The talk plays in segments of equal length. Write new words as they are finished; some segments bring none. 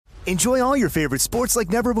Enjoy all your favorite sports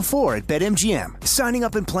like never before at BetMGM. Signing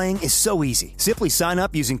up and playing is so easy. Simply sign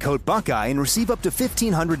up using code Buckeye and receive up to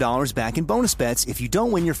 $1,500 back in bonus bets if you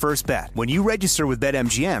don't win your first bet. When you register with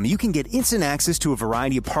BetMGM, you can get instant access to a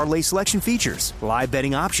variety of parlay selection features, live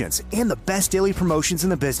betting options, and the best daily promotions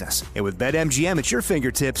in the business. And with BetMGM at your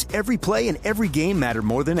fingertips, every play and every game matter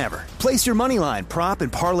more than ever. Place your moneyline, prop,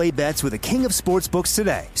 and parlay bets with the king of sportsbooks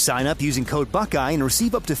today. Sign up using code Buckeye and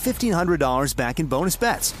receive up to $1,500 back in bonus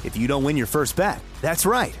bets if you don't win your first bet. That's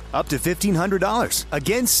right, up to $1,500.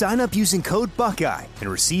 Again, sign up using code Buckeye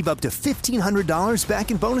and receive up to $1,500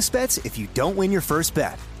 back in bonus bets if you don't win your first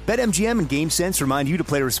bet. BetMGM and GameSense remind you to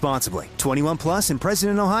play responsibly. 21 plus and present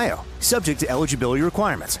in Ohio. Subject to eligibility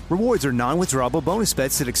requirements. Rewards are non-withdrawable bonus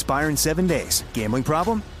bets that expire in 7 days. Gambling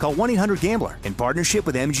problem? Call 1-800-GAMBLER in partnership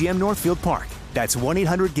with MGM Northfield Park. That's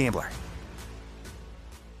 1-800-GAMBLER.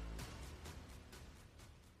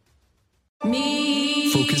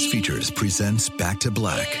 Focus Features presents Back to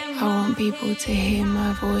Black. I want people to hear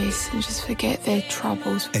my voice and just forget their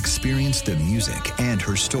troubles. Experience the music and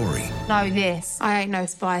her story. Know this, I ain't no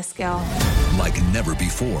Spice Girl. Like never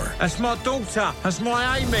before. That's my daughter. That's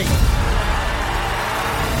my Amy.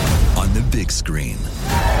 On the big screen.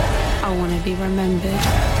 I want to be remembered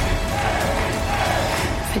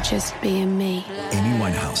for just being me. Amy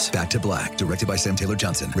Winehouse, Back to Black, directed by Sam Taylor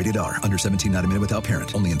Johnson. Rated R, under 17, not a minute without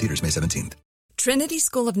parent. Only in theaters May 17th. Trinity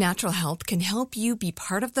School of Natural Health can help you be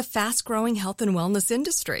part of the fast-growing health and wellness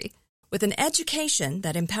industry. With an education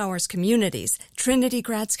that empowers communities, Trinity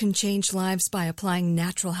grads can change lives by applying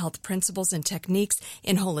natural health principles and techniques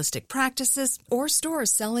in holistic practices or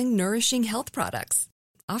stores selling nourishing health products.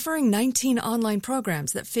 Offering 19 online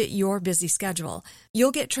programs that fit your busy schedule, you'll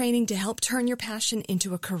get training to help turn your passion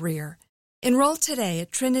into a career. Enroll today at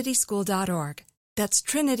trinityschool.org. That's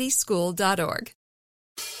trinityschool.org.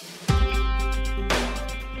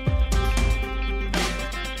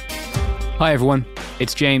 Hi everyone,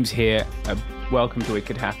 it's James here. Welcome to It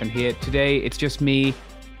Could Happen here. Today it's just me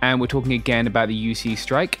and we're talking again about the UC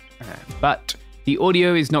strike, but the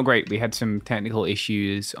audio is not great. We had some technical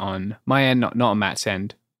issues on my end, not on Matt's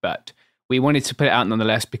end, but we wanted to put it out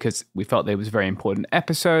nonetheless because we felt there was a very important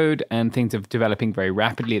episode and things are developing very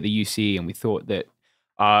rapidly at the UC and we thought that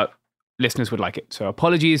our listeners would like it. So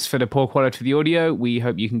apologies for the poor quality of the audio. We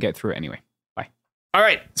hope you can get through it anyway. Bye. All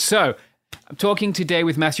right, so I'm talking today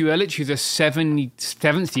with Matthew Ehrlich, who's a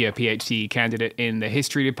seventh year PhD candidate in the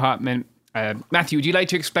history department. Matthew, would you like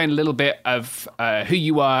to explain a little bit of who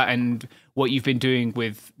you are and what you've been doing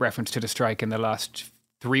with reference to the strike in the last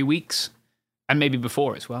 3 weeks and maybe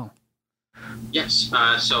before as well? Yes.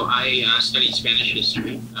 So I studied Spanish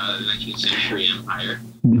history, the 19th century empire.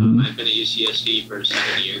 I've been at UCSD for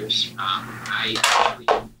 7 years. I actually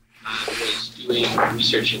was doing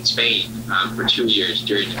research in Spain for 2 years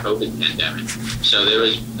during the COVID pandemic. So there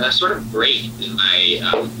was a sort of break in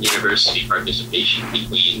my university participation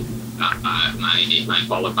between my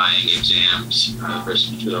qualifying exams, the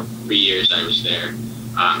first 3 years I was there.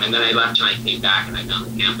 And then I left and I came back and I found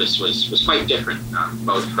the campus was quite different,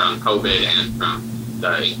 both from COVID and from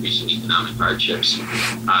the increasing economic hardships.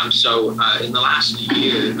 So in the last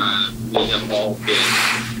year, we have all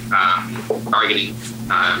been targeting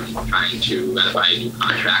trying to ratify a new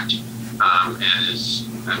contract. As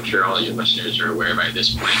I'm sure all your listeners are aware by this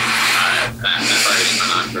point, that has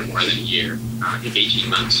gone on for more than a year, I think 18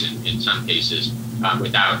 months in some cases,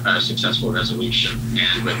 without a successful resolution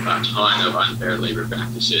and with a ton of unfair labor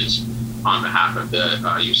practices on behalf of the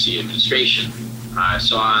UC administration.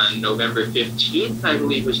 So on November 15th, I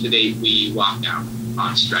believe was the date we walked out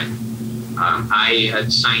on strike. I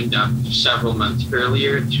had signed up several months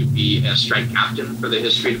earlier to be a strike captain for the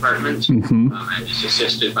history department. I was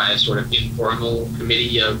assisted by a sort of informal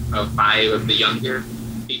committee of 5 of the younger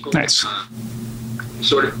people. Nice.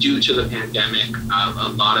 Sort of due to the pandemic, a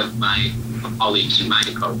lot of my colleagues in my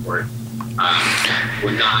cohort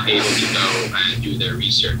were not able to go and do their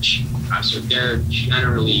research. So they're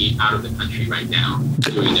generally out of the country right now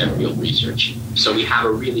doing their field research. So we have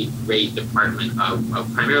a really great department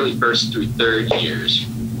of primarily first through third years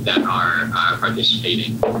that are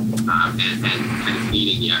participating and kind of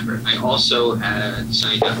leading the effort. I also had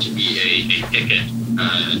signed up to be a picket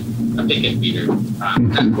leader.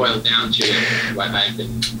 That boiled down to what I've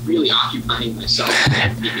been really occupying myself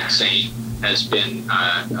and keeping sane has been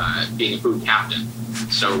being a food captain.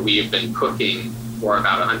 So we have been cooking for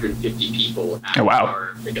about 150 people at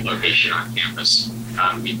our picket location on campus.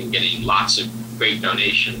 We've been getting lots of great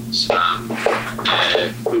donations,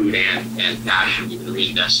 food and cash, and we've been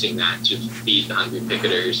reinvesting that to feed the hungry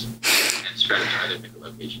picketers and spread it to other picket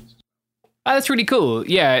locations. Oh, that's really cool.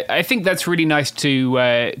 Yeah, I think that's really nice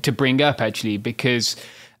to bring up, actually, because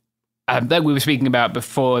like we were speaking about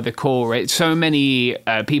before the call, right? So many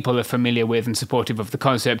people are familiar with and supportive of the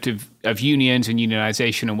concept of unions and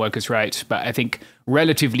unionization and workers' rights, but I think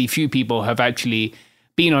relatively few people have actually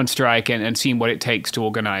been on strike and seen what it takes to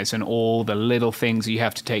organize and all the little things you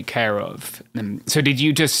have to take care of. So did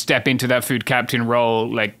you just step into that food captain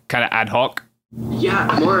role, like kind of ad hoc?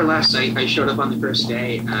 Yeah, more or less. I showed up on the first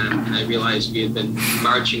day and I realized we had been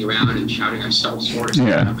marching around and shouting ourselves hoarse.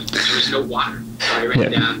 Yeah. There was no water. So I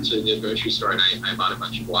ran down to the grocery store and I bought a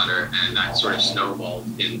bunch of water, and that sort of snowballed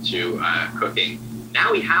into cooking.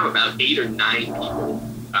 Now we have about 8 or 9 people.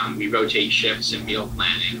 We rotate shifts and meal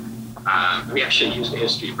planning. We actually use the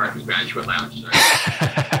history department graduate lounge.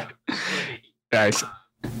 Nice.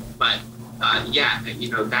 But yeah,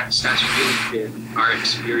 that's really been our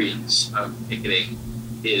experience of picketing,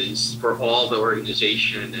 is for all the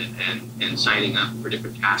organization and signing up for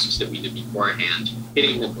different tasks that we did beforehand,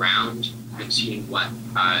 hitting the ground and seeing what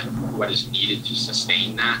is needed to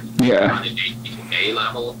sustain that on a day-to-day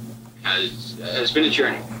level has been a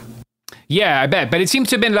journey. Yeah, I bet. But it seems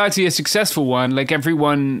to have been largely a successful one. Like,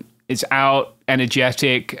 everyone is out,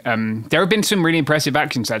 energetic. There have been some really impressive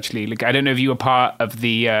actions, actually. Like, I don't know if you were part of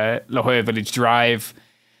the La Jolla Village Drive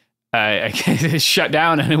shut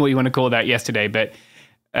down. I don't know what you want to call that yesterday, but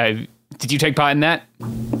did you take part in that?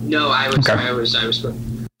 No, I was.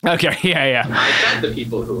 Okay, yeah. I fed the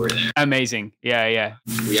people who were there. Amazing. Yeah.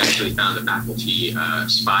 We actually found a faculty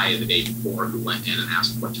spy the day before who went in and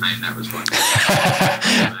asked what time that was going to be.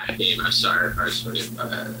 That gave us our sort of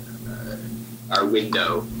our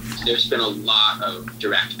window. There's been a lot of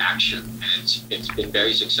direct action, and it's been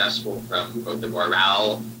very successful from both the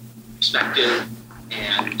morale perspective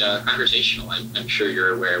and conversational. I'm sure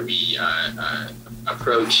you're aware we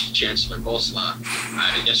approached Chancellor Bolsla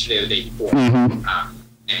yesterday or the day before. Mm-hmm.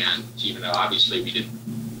 And even though obviously we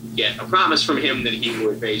didn't get a promise from him that he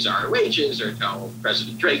would raise our wages or tell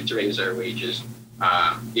President Drake to raise our wages,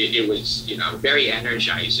 it was, very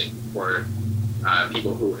energizing for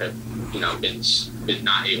people who have, been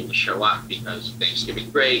not able to show up because of Thanksgiving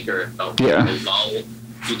break or felt a lull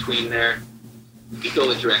between there. We feel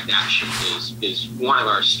that direct action is one of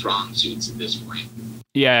our strong suits at this point.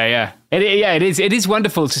 Yeah. It is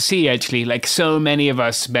wonderful to see, actually. Like, so many of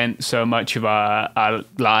us spent so much of our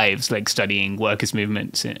lives like studying workers'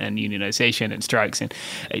 movements and unionization and strikes, and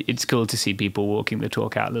it's cool to see people walking the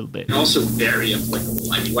talk out a little bit. And also very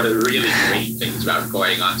applicable. I mean, one of the really great things about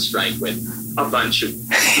going on strike with a bunch of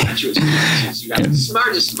graduate students is you have the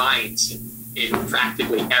smartest minds in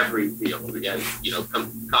practically every field. We have,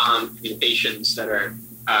 communications that are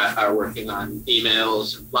working on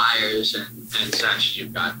emails and flyers and such.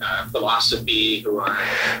 You've got philosophy who are,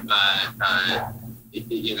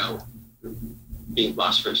 being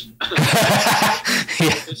philosophers.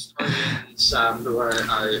 Historians who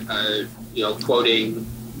are quoting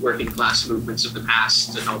working class movements of the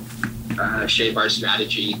past to help shape our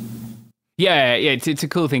strategy. Yeah, it's a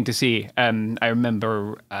cool thing to see. I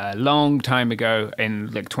remember a long time ago in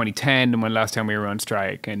like 2010, and when last time we were on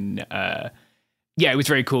strike, and it was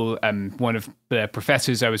very cool. One of the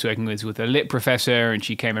professors I was working with was a lit professor, and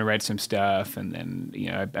she came and read some stuff, and then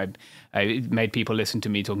I made people listen to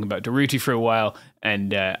me talking about Durruti for a while,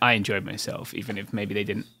 and I enjoyed myself, even if maybe they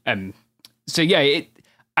didn't. I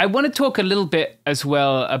want to talk a little bit as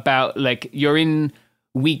well about, like, you're in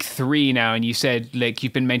week 3 now, and you said like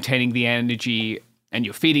you've been maintaining the energy and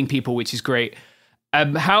you're feeding people, which is great.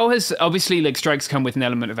 How has, obviously, like, strikes come with an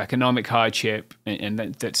element of economic hardship, and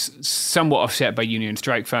that's somewhat offset by union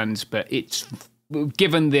strike funds, but it's,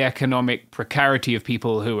 given the economic precarity of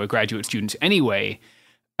people who are graduate students anyway,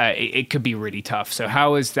 it could be really tough. So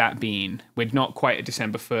how has that been? We're not quite at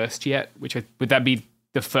December 1st yet, would that be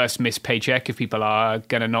the first missed paycheck if people are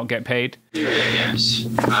going to not get paid? Yes.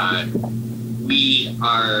 We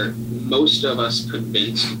are, most of us,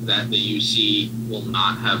 convinced that the UC will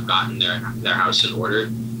not have gotten their house in order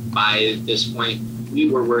by this point. We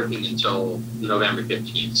were working until November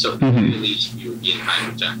 15th, so at least we would be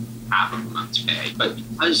entitled to half of a month's pay. But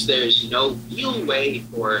because there's no real way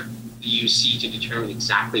for the UC to determine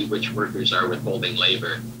exactly which workers are withholding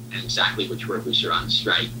labor and exactly which workers are on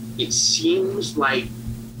strike, it seems like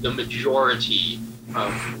the majority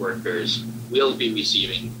of workers will be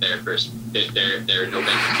receiving their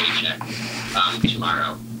November paycheck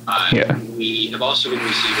tomorrow. We have also been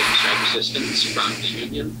receiving strike assistance from the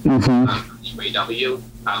union, UAW.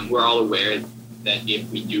 We're all aware that if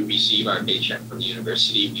we do receive our paycheck from the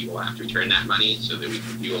university, we will have to return that money so that we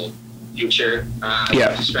can fuel future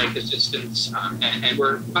strike assistance. And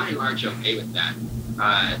we're by and large okay with that.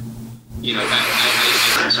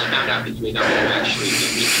 I found out that UAW actually,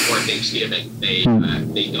 the week before Thanksgiving, they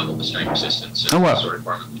doubled the strike assistance, so sort of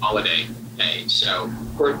form of holiday pay. So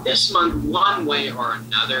for this month, one way or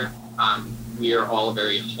another, we are all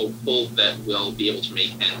very hopeful that we'll be able to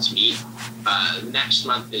make ends meet. Next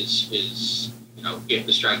month is if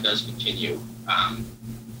the strike does continue,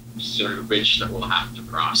 sort of a bridge that we'll have to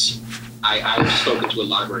cross. I've spoken to a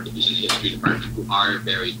lot of workers in the history department who are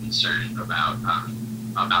very concerned about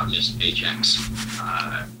missed paychecks,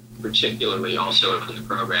 particularly also in the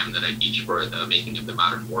program that I teach for the Making of the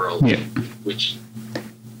Modern World, which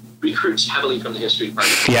recruits heavily from the history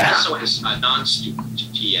department. Yeah. Also has non-student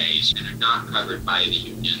TAs and are not covered by the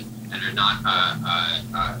union and are not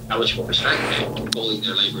eligible for strike pay, pulling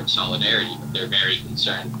their labor in solidarity. But they're very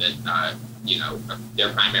concerned that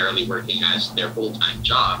they're primarily working as their full-time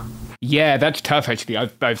job. Yeah, that's tough. Actually,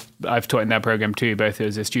 I've taught in that program too, both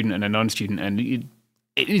as a student and a non-student, and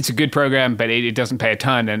it's a good program, but it doesn't pay a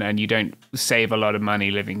ton, and you don't save a lot of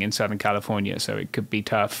money living in Southern California, so it could be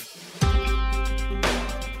tough.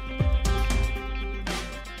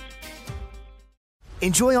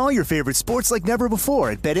 Enjoy all your favorite sports like never before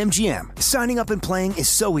at BetMGM. Signing up and playing is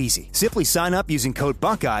so easy. Simply sign up using code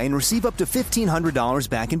Buckeye and receive up to $1,500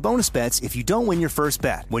 back in bonus bets if you don't win your first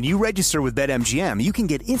bet. When you register with BetMGM, you can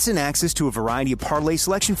get instant access to a variety of parlay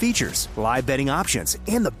selection features, live betting options,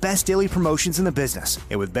 and the best daily promotions in the business.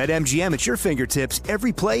 And with BetMGM at your fingertips,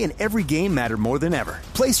 every play and every game matter more than ever.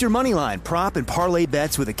 Place your moneyline, prop, and parlay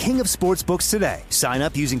bets with the king of sportsbooks today. Sign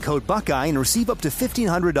up using code Buckeye and receive up to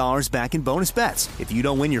 $1,500 back in bonus bets if you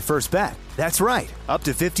don't win your first bet. That's right, up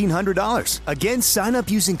to $1,500. Again, sign up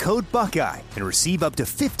using code Buckeye and receive up to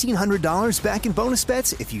 $1,500 back in bonus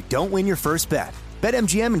bets if you don't win your first bet.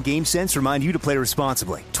 BetMGM and GameSense remind you to play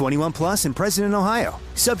responsibly. 21 plus and present in Ohio.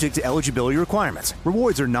 Subject to eligibility requirements.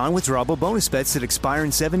 Rewards are non-withdrawable bonus bets that expire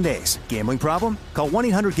in 7 days. Gambling problem? Call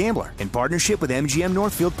 1-800-GAMBLER in partnership with MGM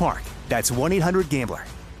Northfield Park. That's 1-800-GAMBLER.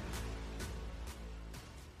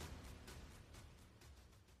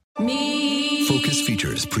 Focus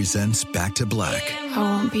Features presents Back to Black. I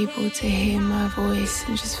want people to hear my voice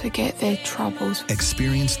and just forget their troubles.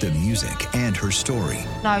 Experience the music and her story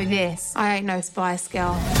Know this. I ain't no Spice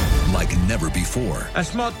Girl. like never before.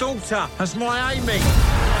 That's my daughter. That's my Amy.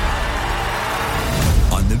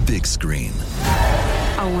 On the big screen.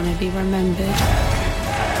 I want to be remembered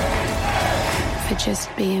for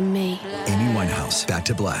just being me. Amy Winehouse, Back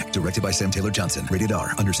to Black, directed by Sam Taylor Johnson. Rated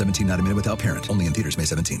R, under 17, not a minute without parent. Only in theaters May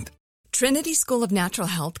 17th. Trinity School of Natural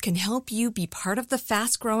Health can help you be part of the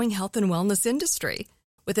fast-growing health and wellness industry.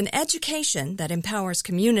 With an education that empowers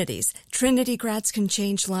communities, Trinity grads can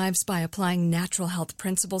change lives by applying natural health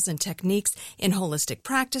principles and techniques in holistic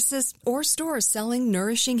practices or stores selling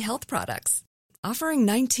nourishing health products. Offering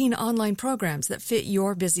 19 online programs that fit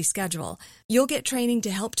your busy schedule, you'll get training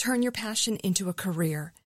to help turn your passion into a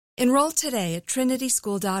career. Enroll today at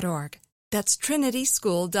trinityschool.org. That's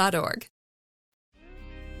trinityschool.org.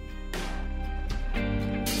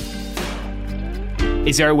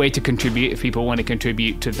 Is there a way to contribute if people want to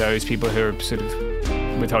contribute to those people who are sort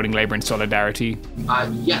of withholding labor in solidarity?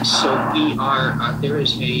 Yes, so we are, there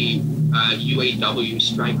is a UAW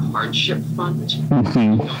strike hardship fund.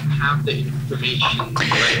 Mm-hmm. We don't have the information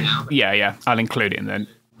right now. Yeah, I'll include it in the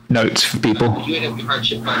notes for people. UAW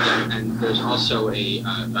hardship fund, and there's also a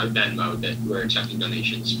Venmo that we're accepting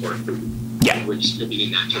donations for food. Yeah. We're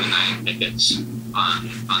distributing that to the 9 pickets on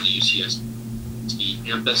the UCSD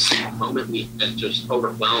campus. At the moment, we've been just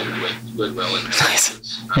overwhelmed with goodwill and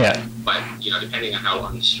donations. Yeah. But, depending on how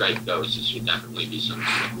long the strike goes, this would definitely be something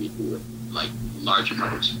that we would like large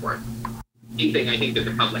public support. The thing I think that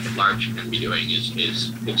the public at large can be doing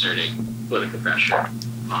is exerting political pressure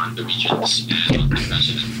on the regions and on the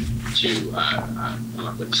president to come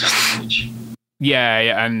up with a separate message.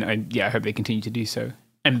 Yeah, and I hope they continue to do so.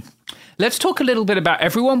 And let's talk a little bit about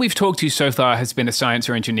everyone we've talked to so far has been a science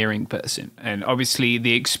or engineering person. And obviously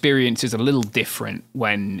the experience is a little different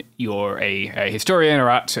when you're a historian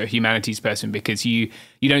or arts or humanities person, because you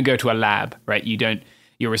don't go to a lab, right?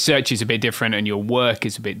 Your research is a bit different and your work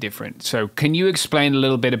is a bit different. So can you explain a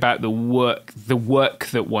little bit about the work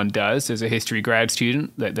that one does as a history grad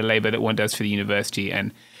student, the labor that one does for the university,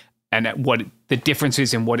 and what the difference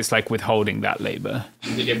is in what it's like withholding that labor?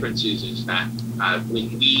 The difference is that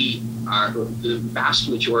when we are, the vast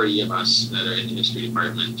majority of us that are in the history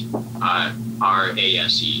department are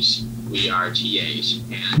ASEs. We are TAs.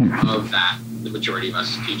 And of that, the majority of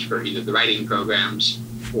us teach for either the writing programs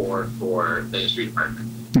or for the history department.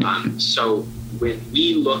 So when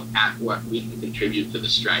we look at what we can contribute to the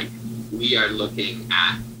strike, we are looking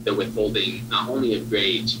at the withholding not only of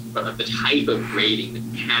grades, but of the type of grading that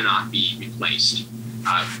cannot be replaced.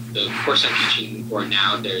 The course I'm teaching for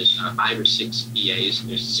now, there's 5 or 6 EAs,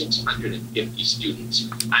 there's 650 students.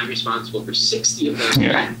 I'm responsible for 60 of those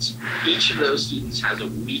students. Each of those students has a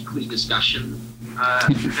weekly discussion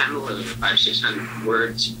panel of 500 or 600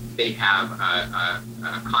 words. They have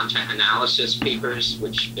content analysis papers,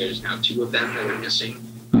 which there's now 2 of them that are missing.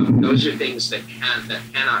 Those are things that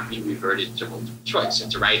cannot be reverted to multiple choice.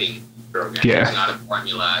 It's a writing program. Yeah. It's not a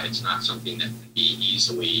formula. It's not something that can be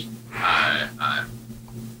easily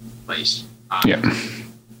placed.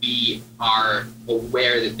 We are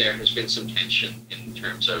aware that there has been some tension in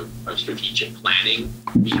terms of strategic planning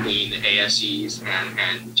between the ASEs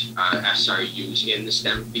and SRUs in the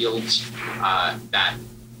STEM fields. That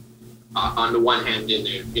on the one hand,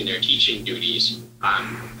 in their teaching duties,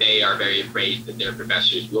 they are very afraid that their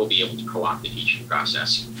professors will be able to co-opt the teaching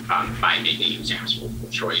process by making exams multiple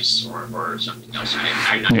choice or something else.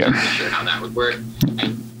 I'm not exactly sure how that would work.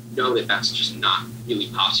 I know that that's just not really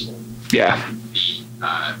possible in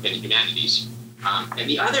the humanities. And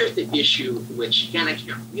the other issue, which again I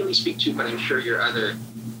can't really speak to, but I'm sure your other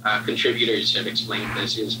contributors have explained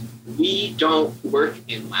this, is we don't work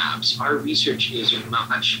in labs. Our research is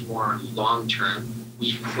much more long-term.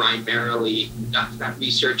 We primarily conduct that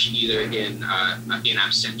research either in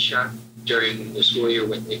absentia during the school year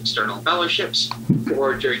with external fellowships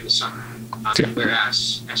or during the summer.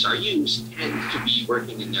 Whereas SRUs tend to be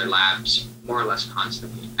working in their labs more or less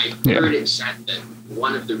constantly. I've heard it said that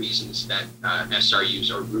one of the reasons that SRUs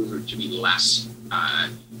are rumored to be less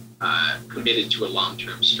committed to a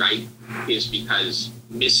long-term strike is because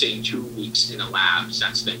missing 2 weeks in a lab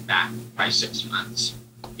sets them back by 6 months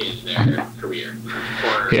in their career.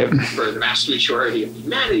 For the vast majority of the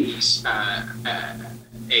humanities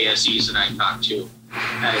ASEs that I talk to,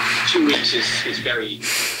 2 weeks is very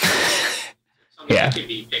something that can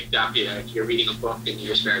be picked up. If you're reading a book in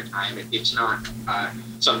your spare time, it's not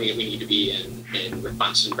something that we need to be in with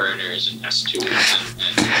Bunsen burners and test tubes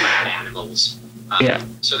and lab animals.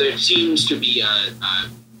 So there seems to be a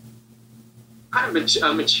kind of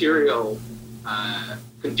a material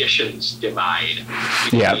conditions divide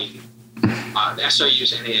between the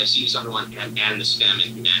SRUs and ASEs on the one hand and the STEM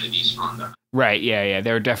and humanities on the other. Right,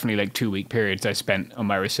 there are definitely like 2-week periods I spent on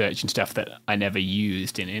my research and stuff that I never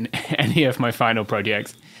used in any of my final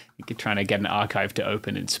projects. Trying to get an archive to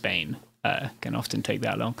open in Spain can often take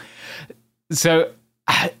that long. So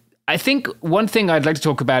I think one thing I'd like to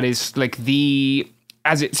talk about is like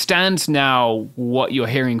as it stands now, what you're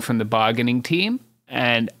hearing from the bargaining team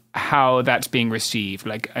and how that's being received.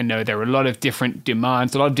 Like, I know there are a lot of different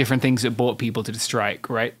demands, a lot of different things that brought people to the strike,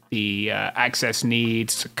 right? The access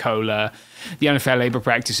needs, COLA, the unfair labor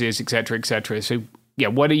practices, et cetera, et cetera. So,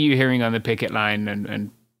 what are you hearing on the picket line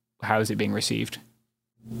and how is it being received?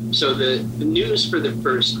 So the news for the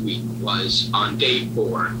first week was on day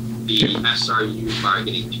 4, the SRU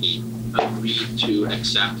bargaining team agreed to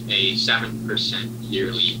accept a 7%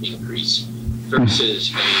 yearly increase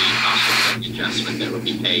versus a cost of living adjustment that would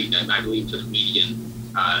be paid, I believe, to the median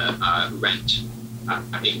rent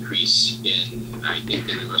increase in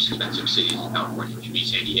the most expensive cities in California, which would be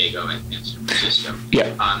San Diego and San Francisco.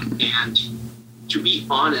 And to be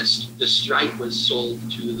honest, the strike was sold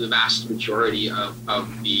to the vast majority of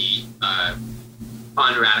the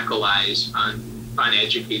unradicalized,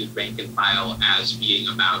 uneducated rank and file as being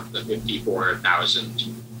about the 54,000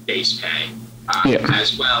 base pay.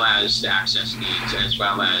 As well as the access needs, as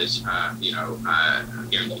well as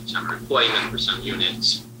guaranteed summer employment for some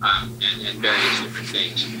units, and various different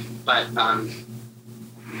things. But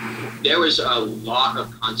there was a lot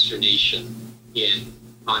of consternation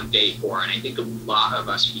on day 4, and I think a lot of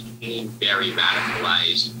us became very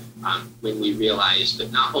radicalized when we realized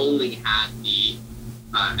that not only had the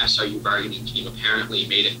SRU bargaining team apparently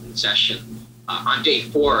made a concession on day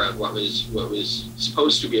 4 of what was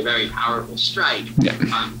supposed to be a very powerful strike,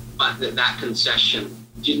 but that concession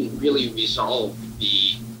didn't really resolve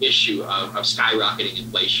the issue of skyrocketing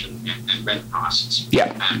inflation and rent costs.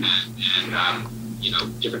 And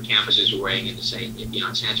different campuses were weighing in to say,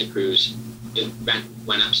 in Santa Cruz, the rent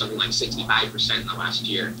went up something like 65% in the last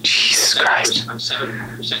year. Jesus Christ. A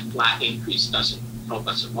 7% flat increase doesn't help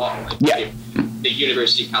us at all. The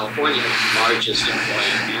University of California, the largest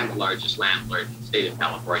employer and the largest landlord in the state of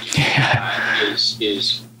California,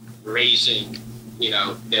 is raising,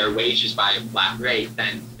 their wages by a flat rate,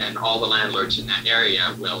 then all the landlords in that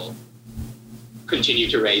area will continue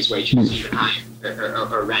to raise wages even higher,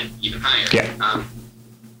 or rent even higher.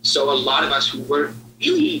 So a lot of us who were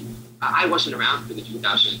really, I wasn't around for the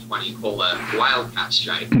 2020 COLA Wildcat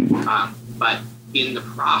strike, but in the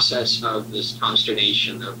process of this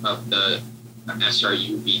consternation of the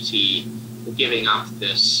SRU VT giving up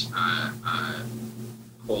this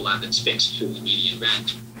COLA that's fixed to the median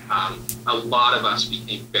rent, a lot of us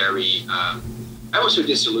became very, I also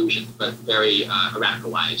disillusioned, but very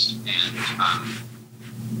radicalized and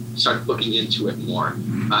started looking into it more.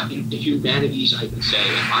 In the humanities, I can say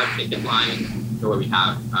our picket line, where we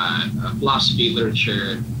have philosophy,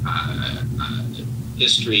 literature,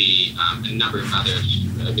 history, and a number of other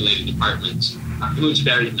related departments, it was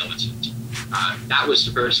very militant. That was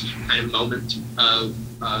the first kind of moment of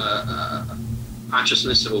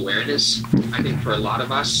consciousness of awareness, I think, for a lot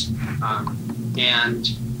of us. And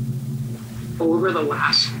over the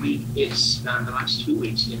last week, the last 2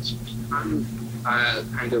 weeks, it's become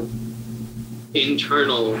kind of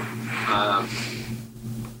internal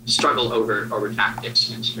struggle over tactics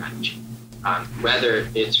and strategy. Whether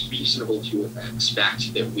it's reasonable to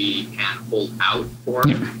expect that we can hold out for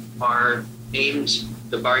our aims.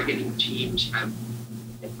 The bargaining teams have,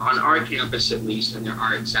 on our campus at least, and there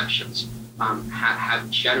are exceptions, have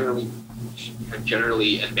generally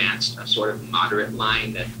advanced a sort of moderate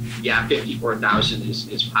line that, 54,000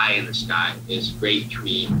 is pie in the sky, is great to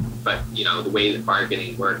me, but the way that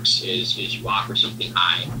bargaining works is you offer something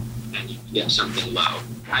high and you get something low.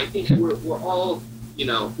 I think we're all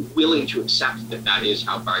willing to accept that is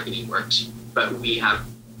how bargaining works, but we have,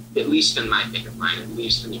 at least in my picket line, at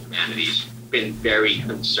least in the humanities, been very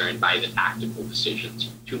concerned by the tactical decisions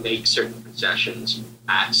to make certain concessions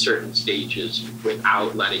at certain stages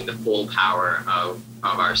without letting the full power of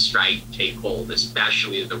our strike take hold,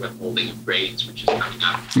 especially the withholding of grades, which is coming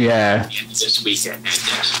up this week and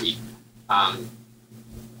next week.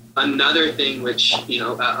 Another thing which,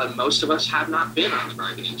 most of us have not been on the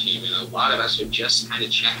bargaining team, and a lot of us are just kind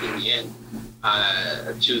of checking in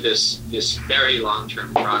to this very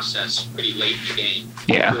long-term process pretty late in the game.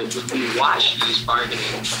 Yeah. When we watch these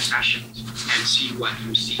bargaining sessions and see what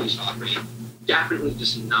UC is offering, definitely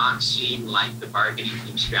does not seem like the bargaining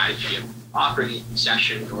team strategy of offering a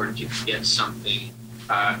concession in order to get something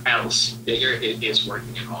else bigger is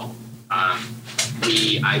working at all.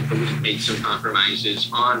 We, I believe, made some compromises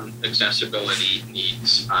on accessibility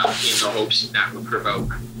needs in the hopes that would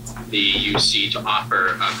provoke the UC to offer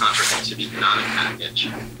a comprehensive economic package.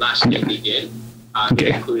 Last year we did. It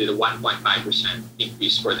included a 1.5%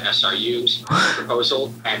 increase for the SRU's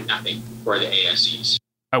proposal and nothing for the ASEs.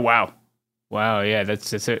 Oh, wow. Wow, yeah,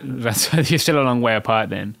 that's you're still a long way apart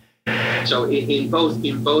then. So in both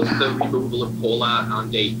the removal of COLA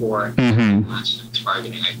on day 4 and last night's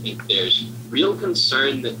bargaining, I think there's real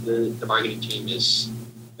concern that the bargaining team is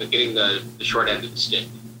getting the short end of the stick.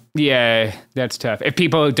 Yeah, that's tough. If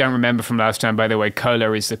people don't remember from last time, by the way,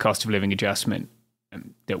 COLA is the cost of living adjustment.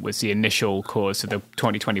 That was the initial cause of the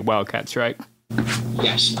 2020 Wildcats, right?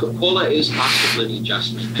 Yes, COLA is cost of living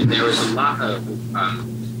adjustment, and there was a lot of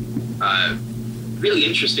really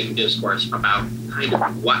interesting discourse about kind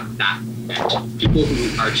of what that meant. People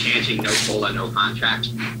who are chanting no COLA, no contract,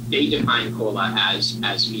 they define COLA as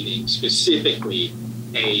meaning specifically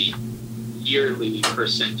a yearly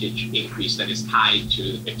percentage increase that is tied to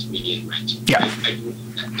the fixed median rent. Yeah. I do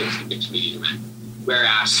think that is the fixed median rent.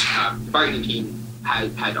 Whereas the bargaining team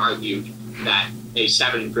had argued that a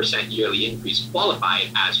 7% yearly increase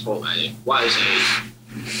qualified as COLA. It was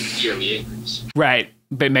a yearly increase. Right,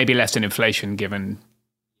 but maybe less than inflation, given,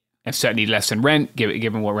 and certainly less than rent,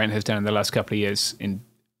 given what rent has done in the last couple of years. And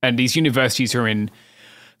these universities are in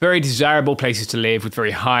very desirable places to live with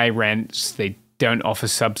very high rents. They don't offer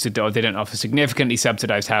significantly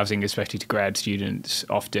subsidized housing, especially to grad students,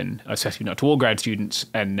 often, especially not to all grad students.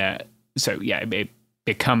 And so, yeah, it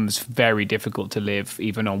becomes very difficult to live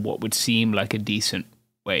even on what would seem like a decent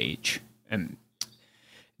wage,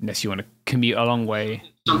 unless you want to commute a long way.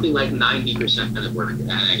 Something like 90% of the work, and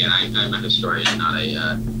again, I'm a historian, not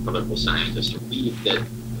a political scientist, believe that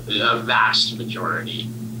a vast majority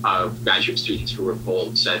of graduate students who were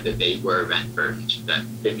polled said that they were rent burdened, that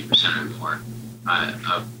 50% or more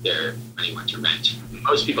of their money went to rent.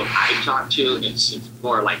 Most people I've talked to, it's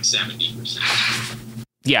more like 70%.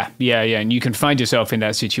 Yeah. And you can find yourself in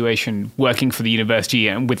that situation working for the university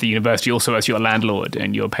and with the university also as your landlord,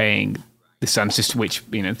 and you're paying the Sun system, which,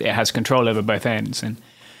 it has control over both ends, and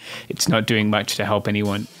it's not doing much to help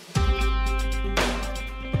anyone.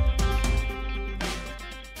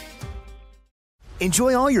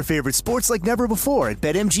 Enjoy all your favorite sports like never before at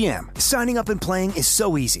BetMGM. Signing up and playing is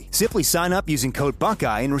so easy. Simply sign up using code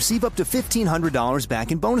Buckeye and receive up to $1,500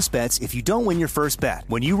 back in bonus bets if you don't win your first bet.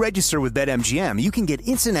 When you register with BetMGM, you can get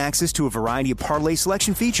instant access to a variety of parlay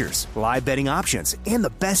selection features, live betting options, and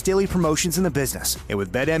the best daily promotions in the business. And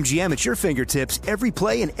with BetMGM at your fingertips, every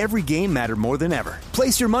play and every game matter more than ever.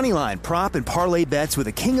 Place your moneyline, prop, and parlay bets with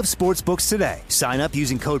the king of sportsbooks today. Sign up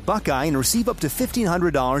using code Buckeye and receive up to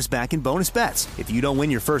 $1,500 back in bonus bets if you don't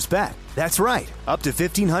win your first bet. That's right, up to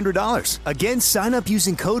 $1,500. Again, sign up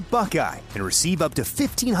using code Buckeye and receive up to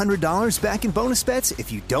 $1,500 back in bonus bets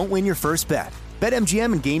if you don't win your first bet.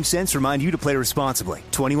 BetMGM and GameSense remind you to play responsibly.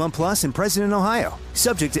 21 plus and present in Ohio.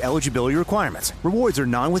 Subject to eligibility requirements. Rewards are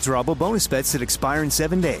non-withdrawable bonus bets that expire in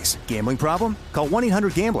 7 days. Gambling problem? Call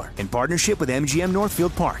 1-800-GAMBLER in partnership with MGM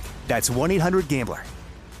Northfield Park. That's 1-800-GAMBLER.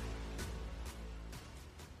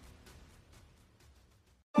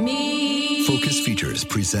 Focus Features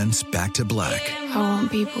presents Back to Black. I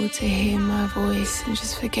want people to hear my voice and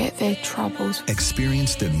just forget their troubles.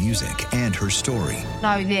 Experience the music and her story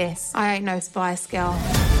Know this. I ain't no Spice Girl.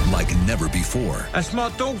 like never before. That's my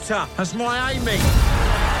daughter. That's my Amy.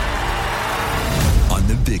 On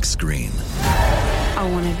the big screen. I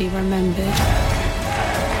want to be remembered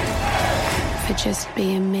for just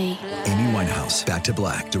being me. Amy Winehouse, Back to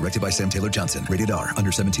Black, directed by Sam Taylor Johnson. Rated R,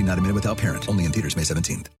 under 17, not a minute without parent. Only in theaters May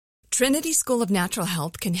 17th. Trinity School of Natural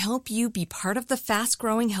Health can help you be part of the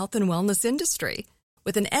fast-growing health and wellness industry.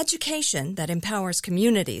 With an education that empowers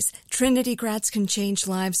communities, Trinity grads can change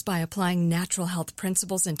lives by applying natural health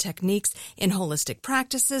principles and techniques in holistic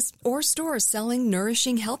practices or stores selling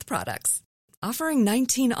nourishing health products. Offering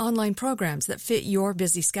 19 online programs that fit your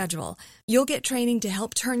busy schedule, you'll get training to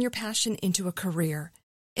help turn your passion into a career.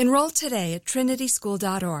 Enroll today at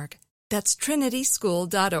trinityschool.org. That's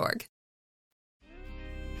trinityschool.org.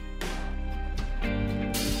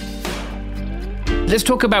 Let's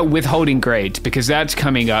talk about withholding grades, because that's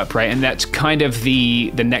coming up, right? And that's kind of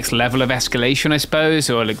the next level of escalation, I suppose,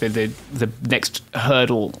 or like the next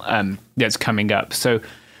hurdle that's coming up. So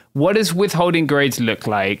what does withholding grades look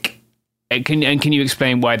like? And can you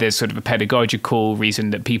explain why there's sort of a pedagogical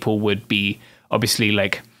reason that people would be obviously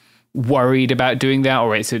like worried about doing that,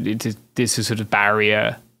 or it's a sort of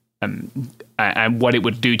barrier, and what it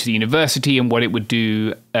would do to the university and what it would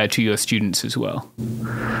do to your students as well?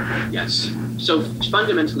 Yes. So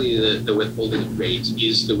fundamentally, the withholding of grades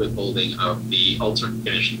is the withholding of the ultimate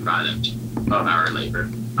finished product of our labor.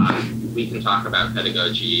 We can talk about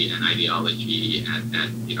pedagogy and ideology and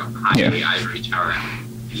high ivory tower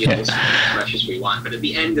deals as much as we want, but at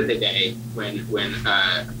the end of the day, when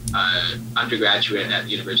undergraduate at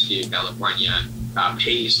the University of California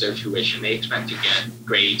pays their tuition, they expect to get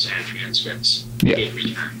grades and transcripts in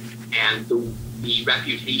return. And the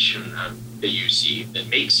reputation of the UC that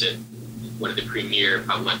makes it one of the premier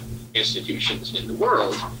public institutions in the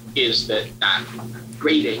world is that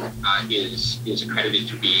grading is accredited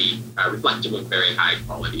to be reflective of very high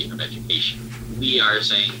quality of education. We are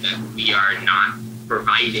saying that we are not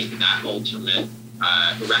providing that ultimate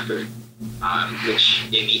record, which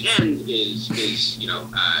in the end is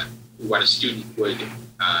what a student would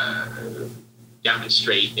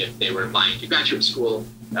demonstrate if they were applying to graduate school,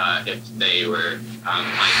 if they were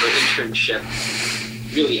applying for an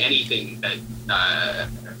internship, really anything that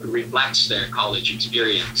reflects their college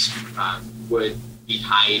experience would be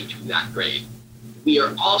tied to that grade. We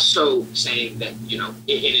are also saying that, in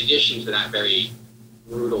addition to that very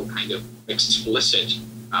brutal kind of explicit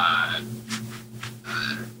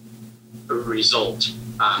result,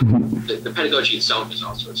 the pedagogy itself is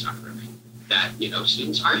also suffering. That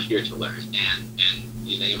students are here to learn, and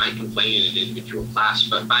they might complain in an individual class,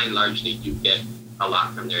 but by and large they do get a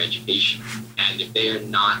lot from their education. And if they are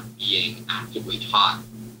not being actively taught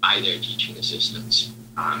by their teaching assistants,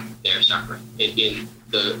 they're suffering. In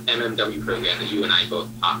the MMW program that you and I both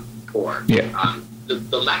taught for,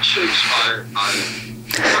 the lectures are not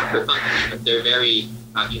perfunctory, but they're very,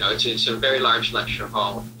 it's a very large lecture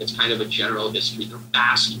hall. It's kind of a general history. The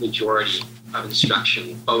vast majority of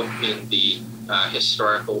instruction, both in the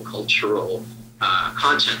historical, cultural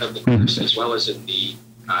content of the course, as well as in the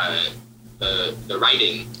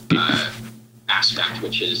writing aspect,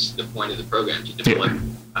 which is the point of the program, to develop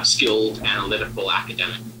skilled, analytical,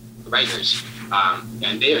 academic writers.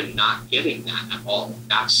 And they are not getting that at all.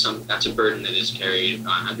 That's a burden that is carried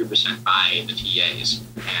 100% by the TAs,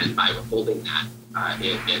 and by withholding that,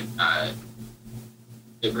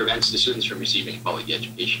 it prevents the students from receiving quality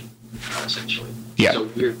education, essentially. So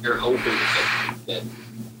we're hoping that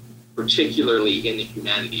particularly in the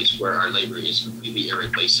humanities, where our labor is completely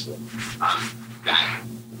irreplaceable, that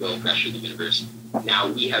will pressure the university.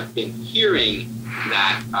 Now, we have been hearing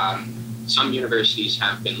that some universities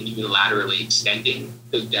have been unilaterally extending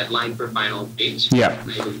the deadline for final grades. Yeah.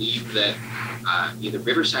 And I believe that either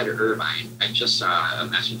Riverside or Irvine, I just saw a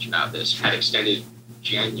message about this, had extended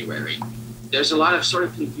January. There's a lot of sort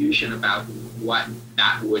of confusion about what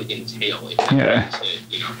that would entail. If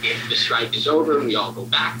if the strike is over, we all go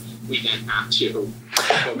back, we then have to go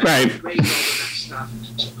back to grade all of that stuff.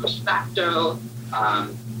 Post facto,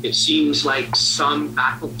 it seems like some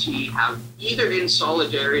faculty have either in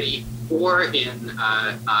solidarity or in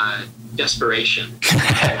desperation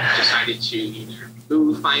decided to either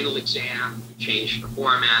move final exam, change the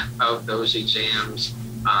format of those exams.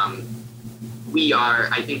 We are,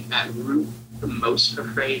 I think, at root the most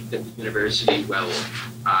afraid that the university will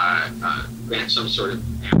grant some sort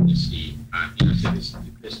of amnesty. So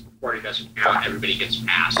this reporting doesn't count, everybody gets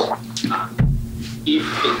passed. If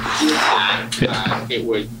it did that, it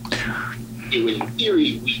would in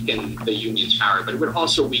theory weaken the union's power, but it would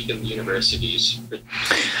also weaken the universities.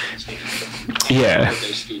 Yeah.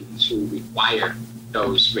 Those students who require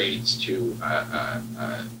those grades to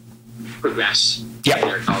progress in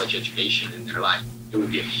their college education in their life. It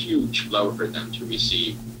would be a huge blow for them to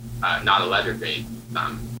receive not a letter grade.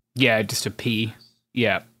 Just a P.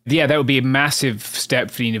 Yeah. Yeah, that would be a massive step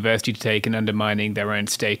for the university to take in undermining their own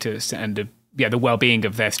status and the well-being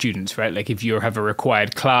of their students, right? Like if you have a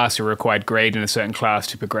required class or required grade in a certain class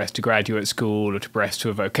to progress to graduate school or to progress to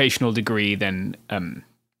a vocational degree, then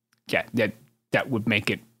that would make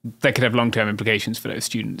it, that could have long-term implications for those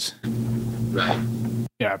students. Right.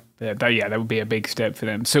 Yeah, that would be a big step for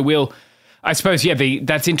them. So I suppose,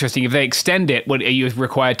 that's interesting. If they extend it, what are you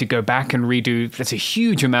required to go back and redo? That's a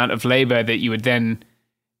huge amount of labor that you would then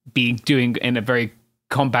be doing in a very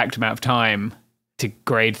compact amount of time. To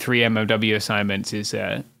grade 3 MOW assignments is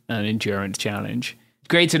an endurance challenge.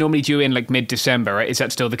 Grades are normally due in like mid-December, right? Is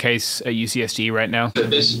that still the case at UCSD right now? So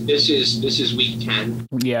this is week 10.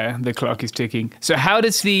 Yeah, the clock is ticking. So how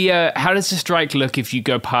does the strike look if you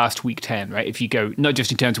go past week 10, right? If you go not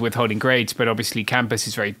just in terms of withholding grades, but obviously campus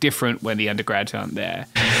is very different when the undergrads aren't there.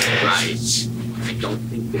 Right. I don't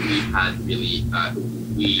think that we've had really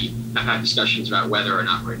we have had discussions about whether or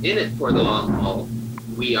not we're in it for the long haul.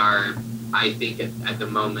 We are, I think, at the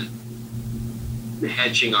moment,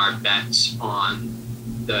 hedging our bets on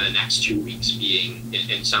the next 2 weeks being,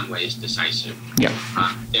 in some ways, decisive. Yeah.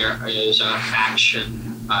 There is a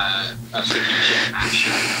faction, a strategic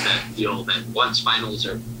faction that feel that once finals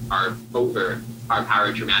are over, our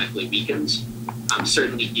power dramatically weakens.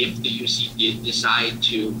 Certainly, if the UC did decide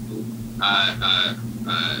to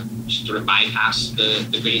sort of bypass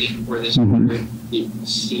the grading for this quarter, it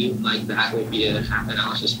seemed like that would be a half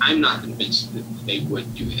analysis. I'm not convinced that they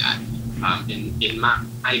would do that. In my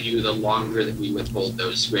view, the longer that we withhold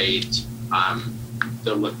those grades,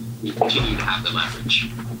 we continue to have the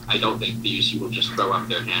leverage. I don't think the UC will just throw up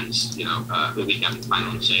their hands, the week after the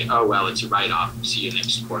final and say, "Oh well, it's a write-off. See you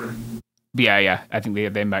next quarter." Yeah. I think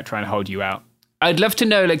they might try and hold you out. I'd love to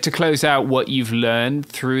know, to close out, what you've learned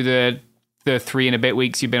through the 3 and a bit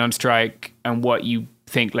weeks you've been on strike, and what you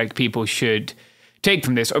think people should take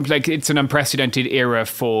from this. It's an unprecedented era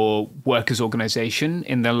for workers' organization.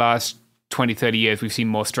 In the last 20, 30 years, we've seen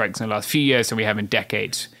more strikes in the last few years than we have in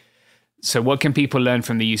decades. So what can people learn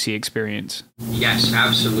from the UC experience? Yes,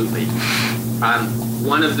 absolutely.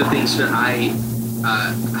 One of the things that I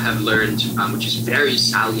have learned, which is very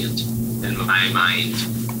salient in my mind,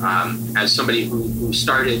 as somebody who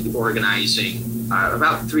started organizing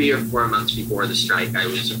about 3 or 4 months before the strike, I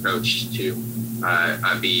was approached to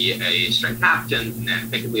be a strike captain and then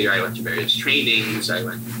picket leader. I went to various trainings. I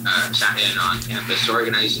sat in on campus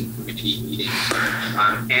organizing committee meetings,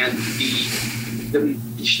 and the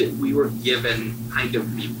message that we were given kind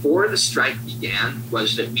of before the strike began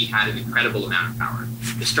was that we had an incredible amount of power.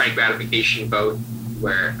 The strike ratification vote,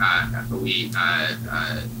 where we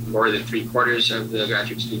more than 3/4 of the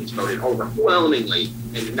graduate students voted overwhelmingly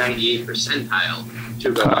in the 98th percentile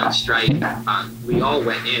to go on strike. We all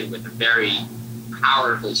went in with a very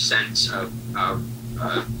powerful sense of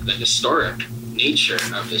the historic nature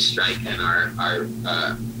of this strike and our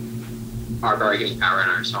bargaining power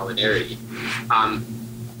and our solidarity.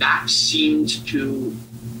 That seemed to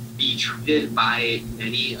be treated by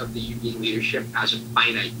many of the union leadership as a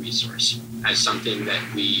finite resource, as something that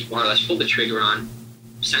we more or less pulled the trigger on,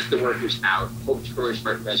 sent the workers out, hoped for a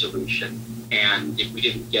smart resolution, and if we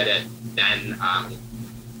didn't get it, then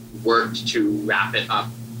worked to wrap it up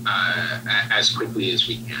as quickly as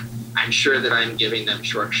we can. I'm sure that I'm giving them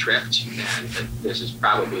short shrift, and that this is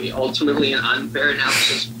probably ultimately an unfair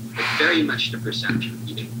analysis, but very much the perception,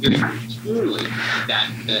 even been very routinely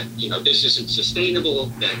that this isn't sustainable,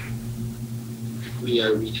 that we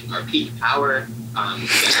are reaching our peak power,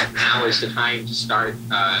 that now is the time to start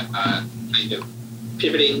kind of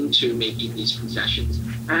pivoting to making these concessions.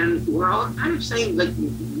 And we're all kind of saying, like,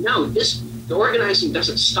 no, the organizing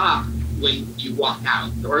doesn't stop when you walk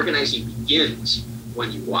out. The organizing begins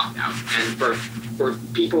when you walk out. And for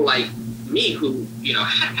people like me who,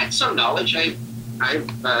 had some knowledge,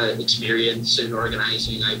 I've experienced in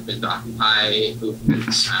organizing. I've been to Occupy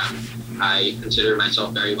movements. I consider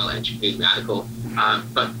myself very well educated radical.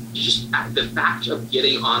 But just the fact of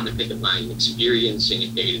getting on the picket line, experiencing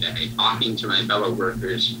it day to day, talking to my fellow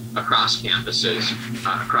workers across campuses,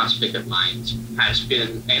 across picket lines, has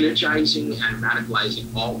been energizing and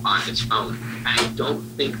radicalizing all on its own. And I don't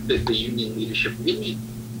think that the union leadership really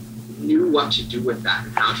knew what to do with that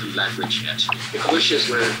and how to leverage it. If bushes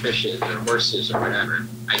were fishes or horses or whatever,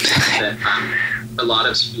 I think that a lot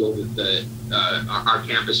of us feel that our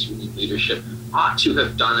campus union leadership ought to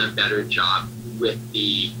have done a better job with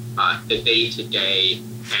the day-to-day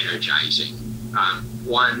energizing.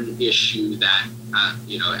 One issue that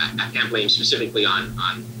I can't blame specifically on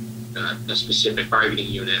a specific bargaining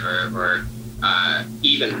unit or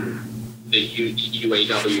even the UAW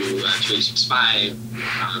 265,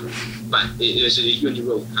 but it is a union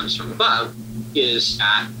rule that comes from above, is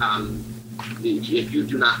that if you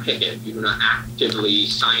do not picket, if you do not actively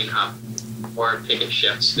sign up for picket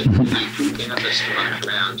shifts that you do campus to run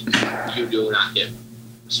around, you do not get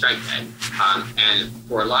strike pay. And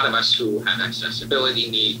for a lot of us who have accessibility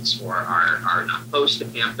needs or are not close to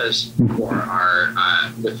campus or are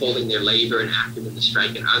withholding their labor and active in the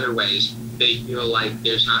strike in other ways, they feel like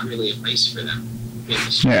there's not really a place for them in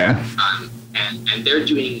the strike. Yeah. And they're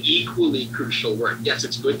doing equally crucial work. Yes,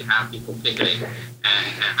 it's good to have people picketing and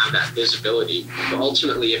have that visibility. But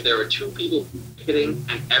ultimately, if there were two people picketing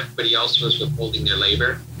and everybody else was withholding their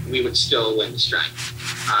labor, we would still win the strike.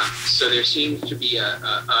 So there seems to be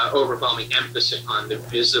a overwhelming emphasis on the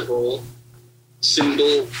visible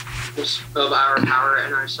symbol of our power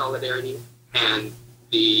and our solidarity, and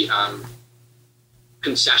the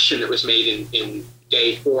concession that was made in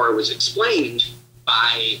day 4 was explained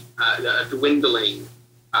by the dwindling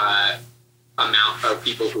amount of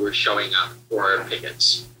people who were showing up for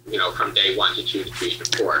pickets, from day 1 to 2 to 3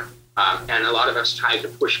 to 4. And a lot of us tried to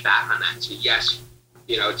push back on that and say, yes,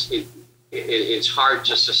 it's hard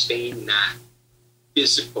to sustain that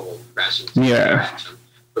physical presence,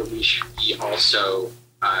 but we should be also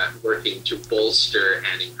working to bolster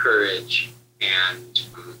and encourage and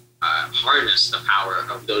harness the power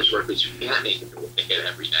of those workers who can't make it to a picket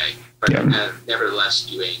every day, but nevertheless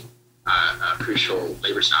doing crucial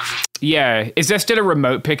labor stoppage. Yeah. Is there still a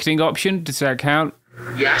remote picketing option? Does that count?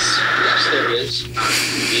 Yes, there is.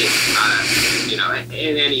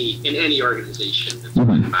 In any organization that's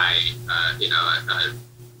run by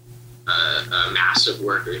a mass of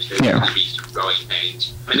workers, there's going to be some growing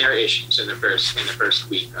pains, and there are issues in the first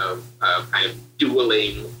week of kind of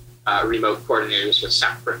dueling remote coordinators with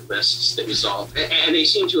separate lists that resolved, and they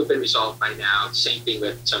seem to have been resolved by now. Same thing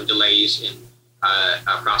with some delays in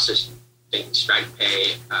processing strike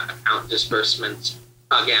pay, account disbursements.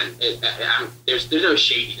 Again, there's no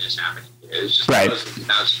shadiness happening. It's just thousands and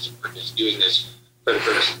thousands of workers doing this for the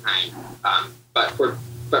first time. But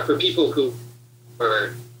for people who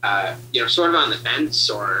were sort of on the fence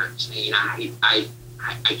or saying I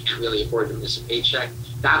can't really afford to miss a paycheck,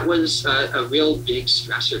 that was a real big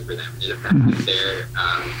stressor for them. It affected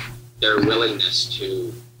their willingness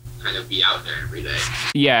to kind of be out there every day.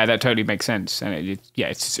 Yeah, that totally makes sense. And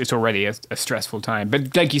it's already a stressful time.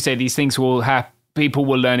 But like you say, these things will happen. People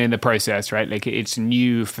will learn in the process, right? Like, it's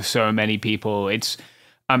new for so many people. It's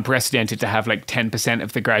unprecedented to have like 10%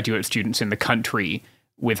 of the graduate students in the country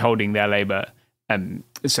withholding their labor.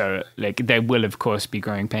 So like there will of course be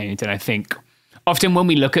growing pains. And I think often when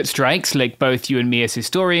we look at strikes, like both you and me as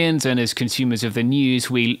historians and as consumers of the news,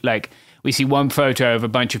 we see one photo of a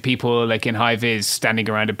bunch of people like in high vis standing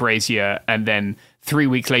around a brazier, and then 3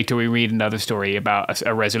 weeks later we read another story about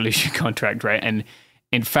a resolution contract, right? And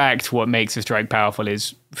in fact, what makes a strike powerful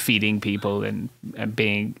is feeding people and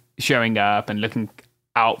showing up and looking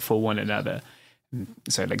out for one another.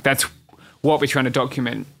 So like that's what we're trying to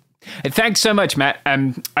document. And thanks so much, Matt.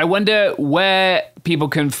 I wonder where people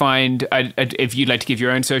can find, if you'd like to give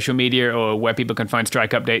your own social media, or where people can find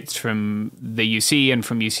strike updates from the UC and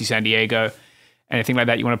from UC San Diego. Anything like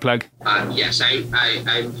that you want to plug? Yes, I'm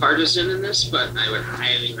partisan in this, but I would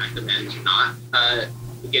highly recommend not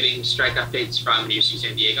getting strike updates from UC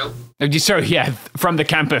San Diego. So yeah, from the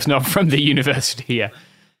campus, not from the university. Yeah.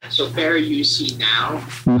 So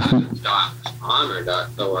fairucnow.com or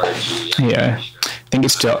 .org. Yeah, I think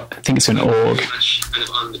it's an org. Very much kind of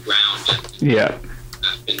on the ground. Yeah.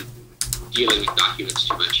 I've been dealing with documents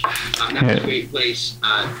too much. That's a great place.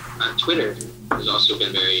 Twitter has also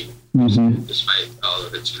been very useful, despite all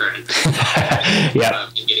of its current in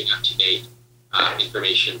getting up to date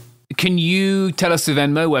information. Can you tell us the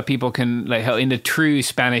Venmo where people can, like, in the true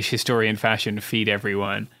Spanish historian fashion, feed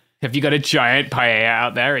everyone? Have you got a giant paella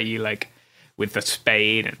out there? Are you like with the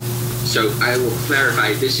spade? So I will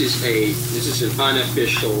clarify. This is an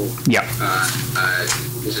unofficial. Yeah.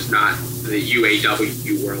 This is not the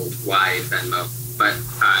UAW worldwide Venmo, but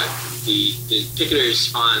the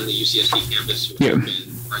picketers on the UCSD campus who have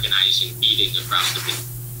been organizing feeding across the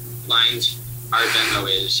lines. Our Venmo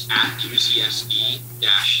is at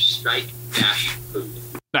UCSD-strike-food.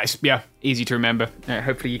 Nice. Yeah. Easy to remember.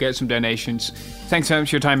 Hopefully you get some donations. Thanks so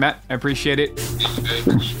much for your time, Matt. I appreciate it. Thank you very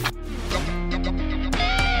much.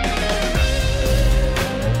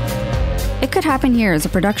 It Could Happen Here is a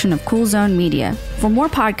production of Cool Zone Media. For more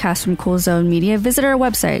podcasts from Cool Zone Media, visit our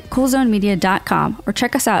website, coolzonemedia.com, or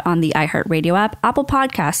check us out on the iHeartRadio app, Apple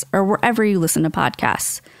Podcasts, or wherever you listen to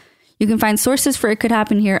podcasts. You can find sources for It Could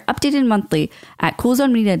Happen Here updated monthly at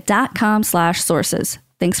coolzonemedia.com/sources.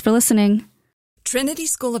 Thanks for listening. Trinity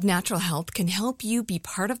School of Natural Health can help you be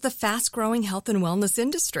part of the fast-growing health and wellness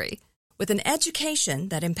industry. With an education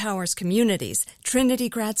that empowers communities, Trinity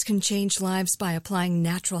grads can change lives by applying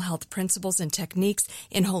natural health principles and techniques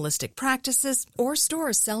in holistic practices or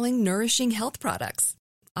stores selling nourishing health products.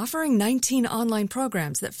 Offering 19 online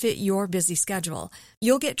programs that fit your busy schedule,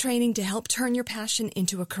 you'll get training to help turn your passion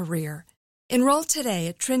into a career. Enroll today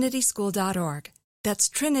at trinityschool.org. That's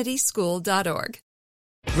trinityschool.org.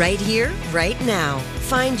 Right here, right now.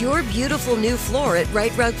 Find your beautiful new floor at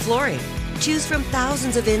Right Rug Flooring. Choose from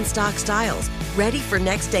thousands of in-stock styles, ready for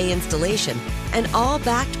next day installation, and all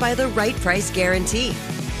backed by the right price guarantee.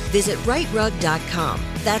 Visit rightrug.com.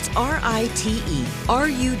 That's RITERUG.com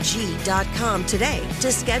today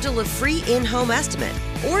to schedule a free in-home estimate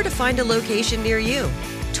or to find a location near you.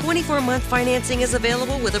 24-month financing is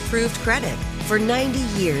available with approved credit. For 90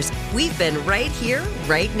 years, we've been right here,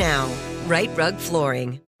 right now. Right Rug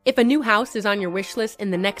Flooring. If a new house is on your wish list in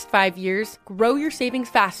the next 5 years, grow your savings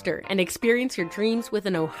faster and experience your dreams with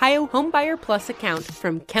an Ohio Homebuyer Plus account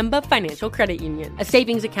from Kemba Financial Credit Union. A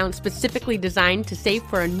savings account specifically designed to save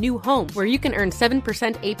for a new home where you can earn 7%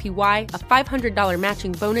 APY, a $500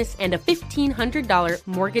 matching bonus, and a $1,500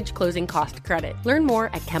 mortgage closing cost credit. Learn more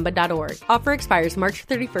at Kemba.org. Offer expires March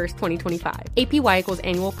 31st, 2025. APY equals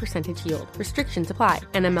annual percentage yield. Restrictions apply.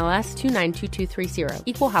 NMLS 292230.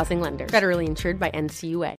 Equal housing lender. Federally insured by NCUA.